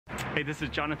Hey, this is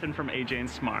Jonathan from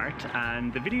AJ&Smart,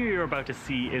 and the video you're about to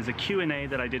see is a Q&A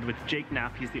that I did with Jake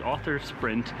Knapp. He's the author of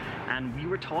Sprint, and we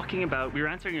were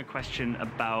answering a question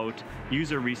about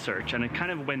user research, and it kind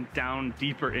of went down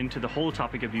deeper into the whole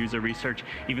topic of user research,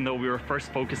 even though we were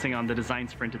first focusing on the design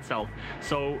sprint itself.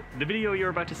 So the video you're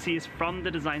about to see is from the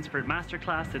Design Sprint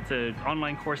Masterclass. It's an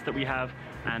online course that we have,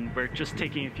 and we're just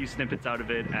taking a few snippets out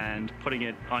of it and putting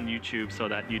it on YouTube so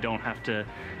that you don't have to,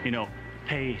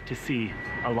 pay to see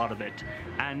a lot of it.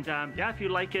 And yeah, if you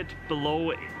like it,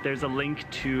 below there's a link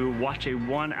to watch a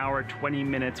 1 hour 20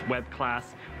 minutes web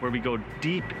class where we go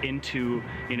deep into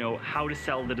how to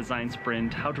sell the design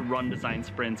sprint, how to run design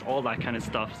sprints, all that kind of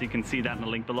stuff. So you can see that in the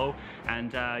link below.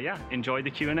 And yeah, enjoy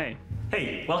the Q&A.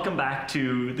 Hey, welcome back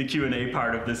to the Q&A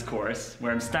part of this course,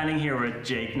 where I'm standing here with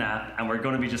Jake Knapp, and we're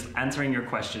going to be just answering your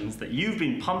questions that you've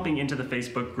been pumping into the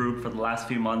Facebook group for the last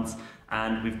few months.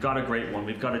 And we've got a great one.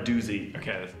 We've got a doozy.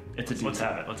 Okay, it's a doozy. Let's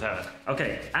have it. Let's have it.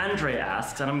 Okay, Andre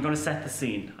asks, and I'm going to set the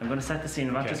scene. I'm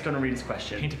not just going to read his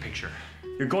question. Paint a picture.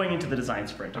 You're going into the design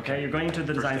sprint, okay? You're going into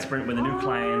the design sprint with a new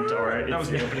client, or that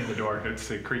was me opening the door. It's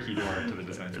a creaky door to the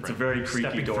design sprint. It's a very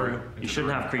creaky door. You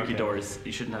shouldn't have creaky doors.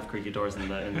 You shouldn't have creaky doors in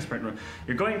the sprint room.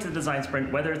 You're going to the design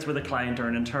sprint, whether it's with a client or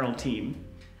an internal team.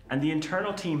 And the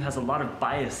internal team has a lot of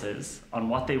biases on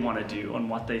what they want to do, on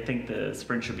what they think the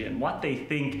sprint should be, and what they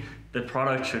think the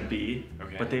product should be,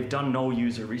 but they've done no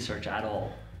user research at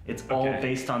all. It's all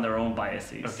based on their own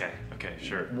biases. Okay,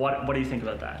 sure. What do you think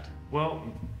about that? Well,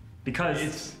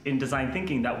 because in design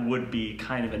thinking, that would be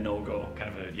kind of a no-go.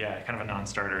 Kind of a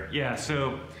non-starter. Yeah,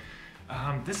 so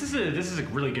this is a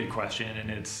really good question, and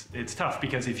it's tough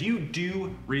because if you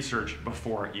do research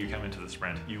before you come into the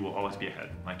sprint, you will always be ahead.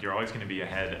 Like, you're always going to be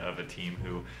ahead of a team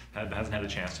who hasn't had a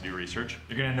chance to do research.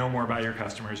 You're going to know more about your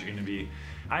customers. You're going to be,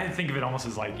 I think of it almost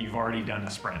as like you've already done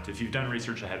a sprint. If you've done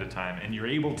research ahead of time and you're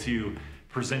able to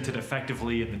present it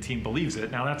effectively and the team believes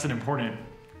it. Now, that's an important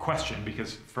question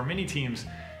because for many teams,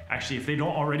 actually, if they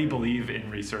don't already believe in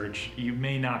research, you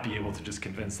may not be able to just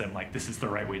convince them like this is the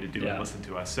right way to do it, listen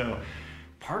to us. So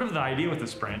part of the idea with the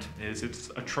sprint is it's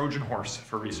a Trojan horse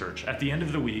for research. At the end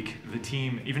of the week, the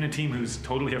team, even a team who's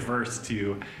totally averse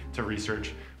to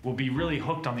research, will be really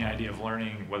hooked on the idea of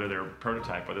learning whether their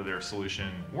prototype, whether their solution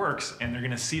works, and they're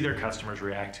gonna see their customers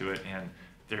react to it, and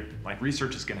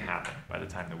research is gonna happen by the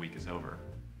time the week is over.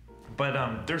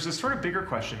 But there's this sort of bigger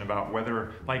question about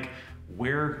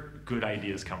where good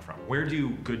ideas come from. Where do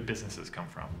good businesses come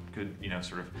from? Good,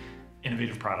 sort of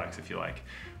innovative products, if you like.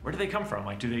 Where do they come from?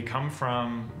 Like, do they come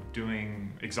from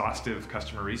doing exhaustive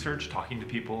customer research, talking to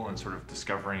people and sort of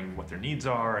discovering what their needs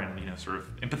are and, sort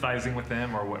of empathizing with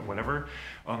them or whatever?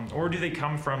 Or do they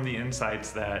come from the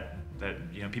insights that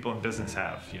people in business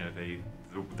have?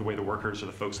 The way the workers or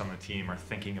the folks on the team are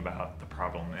thinking about the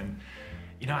problem. And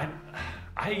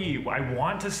I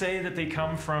want to say that they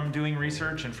come from doing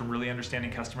research and from really understanding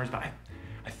customers, but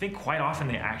I think quite often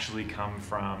they actually come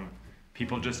from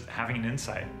people just having an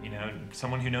insight,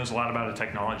 someone who knows a lot about a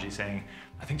technology saying,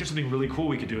 I think there's something really cool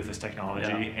we could do with this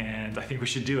technology, and I think we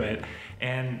should do it.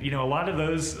 And a lot of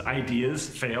those ideas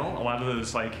fail. A lot of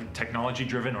those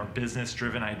technology-driven or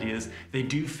business-driven ideas, they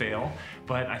do fail.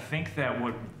 But I think that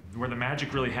where the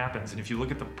magic really happens, and if you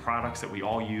look at the products that we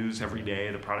all use every day,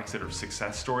 the products that are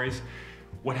success stories,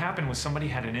 what happened was somebody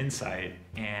had an insight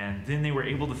and then they were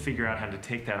able to figure out how to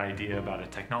take that idea about a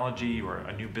technology or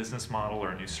a new business model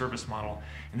or a new service model,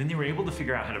 and then they were able to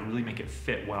figure out how to really make it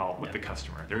fit well with the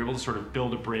customer. They were able to sort of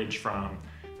build a bridge from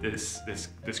this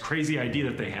crazy idea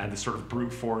that they had, this sort of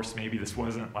brute force, maybe this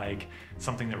wasn't like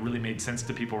something that really made sense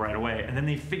to people right away, and then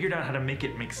they figured out how to make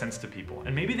it make sense to people.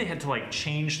 And maybe they had to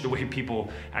change the way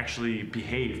people actually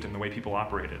behaved and the way people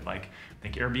operated. Like, I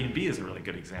think Airbnb is a really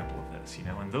good example of this,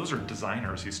 and those are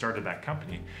designers who started that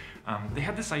company. They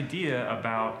had this idea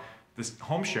about this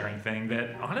home sharing thing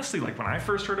that honestly, when I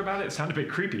first heard about it, it sounded a bit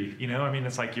creepy,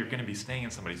 it's like you're gonna be staying in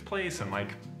somebody's place, and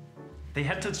they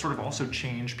had to sort of also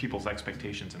change people's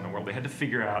expectations in the world. They had to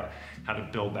figure out how to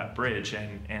build that bridge,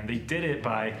 and they did it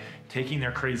by taking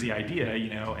their crazy idea,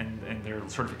 and their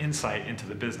sort of insight into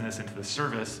the business, into the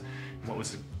service, what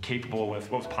was capable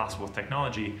with, what was possible with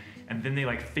technology, and then they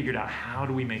figured out how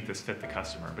do we make this fit the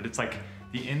customer. But it's like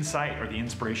the insight or the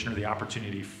inspiration or the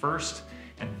opportunity first,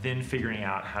 and then figuring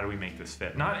out how do we make this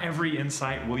fit. Not every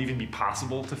insight will even be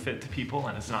possible to fit to people,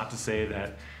 and it's not to say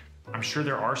that I'm sure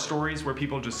there are stories where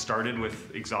people just started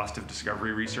with exhaustive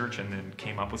discovery research and then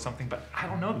came up with something, but I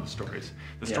don't know those stories.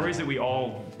 The stories that we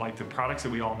all, the products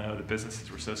that we all know, the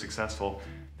businesses were so successful,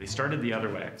 they started the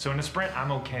other way. So in a sprint,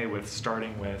 I'm okay with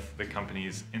starting with the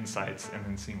company's insights and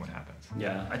then seeing what happens.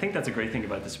 Yeah, I think that's a great thing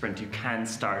about the sprint. You can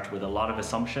start with a lot of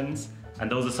assumptions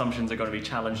and those assumptions are going to be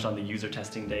challenged on the user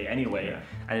testing day anyway. Yeah.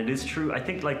 And it is true. I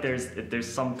think like there's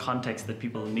some context that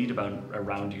people need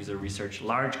around user research.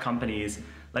 Large companies,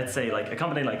 let's say like a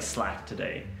company like Slack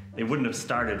today, they wouldn't have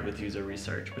started with user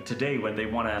research, but today when they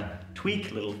want to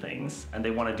tweak little things and they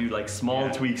want to do like small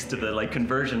tweaks to the like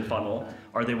conversion funnel,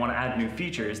 or they want to add new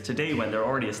features, today when they're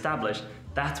already established,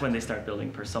 that's when they start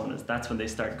building personas. That's when they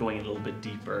start going a little bit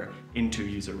deeper into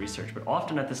user research. But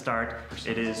often at the start,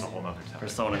 it is a whole nother topic.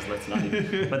 Personas, let's not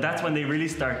even. But that's when they really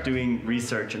start doing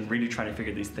research and really trying to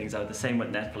figure these things out. The same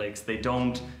with Netflix. They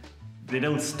don't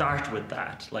start with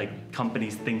that like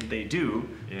companies think they do,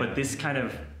 but this kind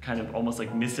of almost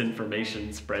like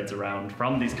misinformation spreads around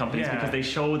from these companies because they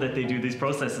show that they do these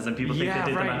processes and people think they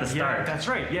did them at the start. Yeah, that's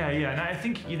right. Yeah. And I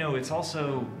think, it's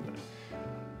also,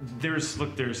 there's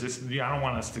this, I don't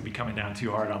want us to be coming down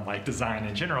too hard on like design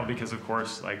in general, because of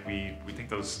course, like we think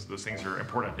those things are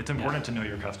important. It's important to know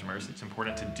your customers. It's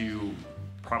important to do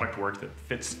product work that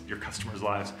fits your customers'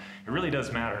 lives. It really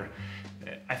does matter.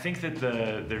 I think that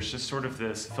there's just sort of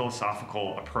this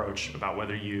philosophical approach about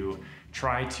whether you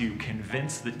try to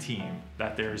convince the team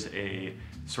that there's a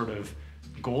sort of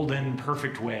golden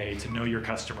perfect way to know your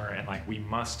customer and like we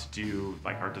must do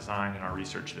like our design and our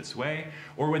research this way,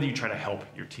 or whether you try to help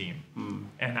your team.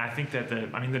 And I think that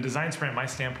the design sprint, my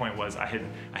standpoint was I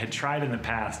had tried in the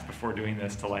past before doing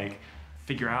this to like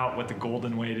figure out what the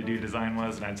golden way to do design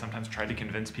was, and I'd sometimes tried to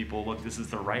convince people, look, this is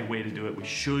the right way to do it. We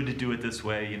should do it this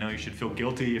way. You should feel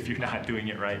guilty if you're not doing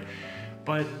it right.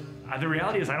 But the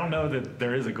reality is I don't know that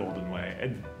there is a golden way.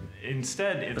 And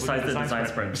instead, besides the design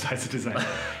sprint. Besides the design.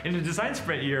 In a design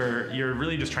sprint, you're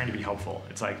really just trying to be helpful.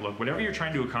 It's like, look, whatever you're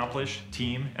trying to accomplish,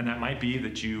 team, and that might be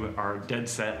that you are dead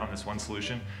set on this one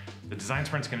solution, the design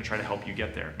sprint's going to try to help you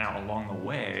get there. Now, along the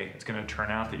way, it's going to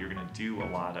turn out that you're going to do a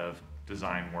lot of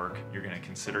design work. You're going to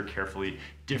consider carefully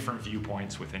different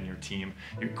viewpoints within your team.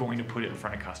 You're going to put it in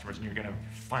front of customers, and you're going to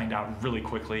find out really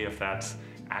quickly if that's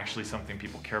actually something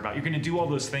people care about. You're going to do all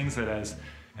those things that as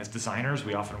designers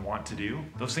we often want to do.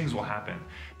 Those things will happen,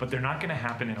 but they're not going to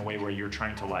happen in a way where you're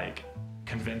trying to like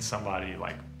convince somebody,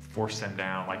 like force them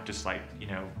down, like just like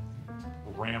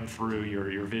ram through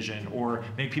your vision or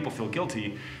make people feel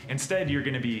guilty. Instead, you're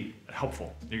going to be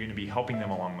helpful. You're going to be helping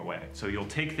them along the way. So you'll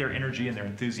take their energy and their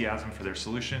enthusiasm for their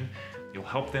solution. You'll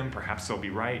help them. Perhaps they'll be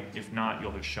right. If not,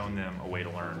 you'll have shown them a way to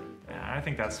learn. And I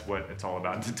think that's what it's all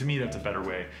about. To me, that's a better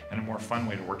way and a more fun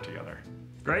way to work together.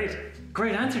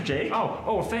 Great answer, Jake.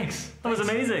 Oh, thanks. That was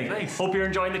amazing. Thanks. Hope you're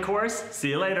enjoying the course. See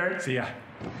you later. See ya.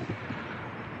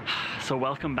 So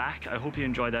welcome back. I hope you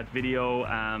enjoyed that video.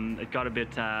 It got a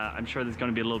bit, I'm sure there's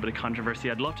going to be a little bit of controversy.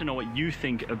 I'd love to know what you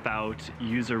think about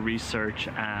user research,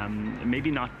 maybe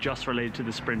not just related to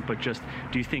the sprint, but just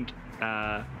do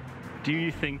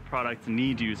you think products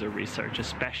need user research,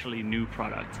 especially new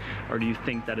products? Or do you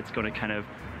think that it's going to kind of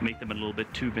make them a little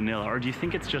bit too vanilla? Or do you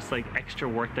think it's just like extra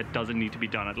work that doesn't need to be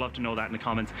done? I'd love to know that in the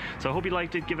comments. So I hope you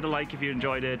liked it. Give it a like if you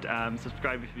enjoyed it.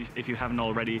 Subscribe if you haven't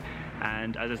already.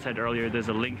 And as I said earlier, there's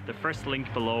a link. The first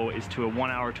link below is to a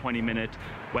 1 hour, 20-minute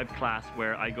web class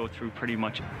where I go through pretty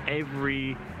much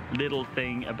every little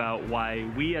thing about why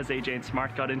we as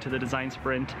AJ&Smart got into the design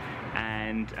sprint,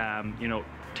 and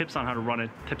tips on how to run it,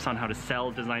 tips on how to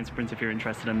sell design sprints if you're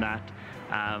interested in that.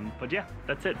 But yeah,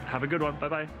 that's it. Have a good one.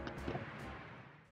 Bye-bye.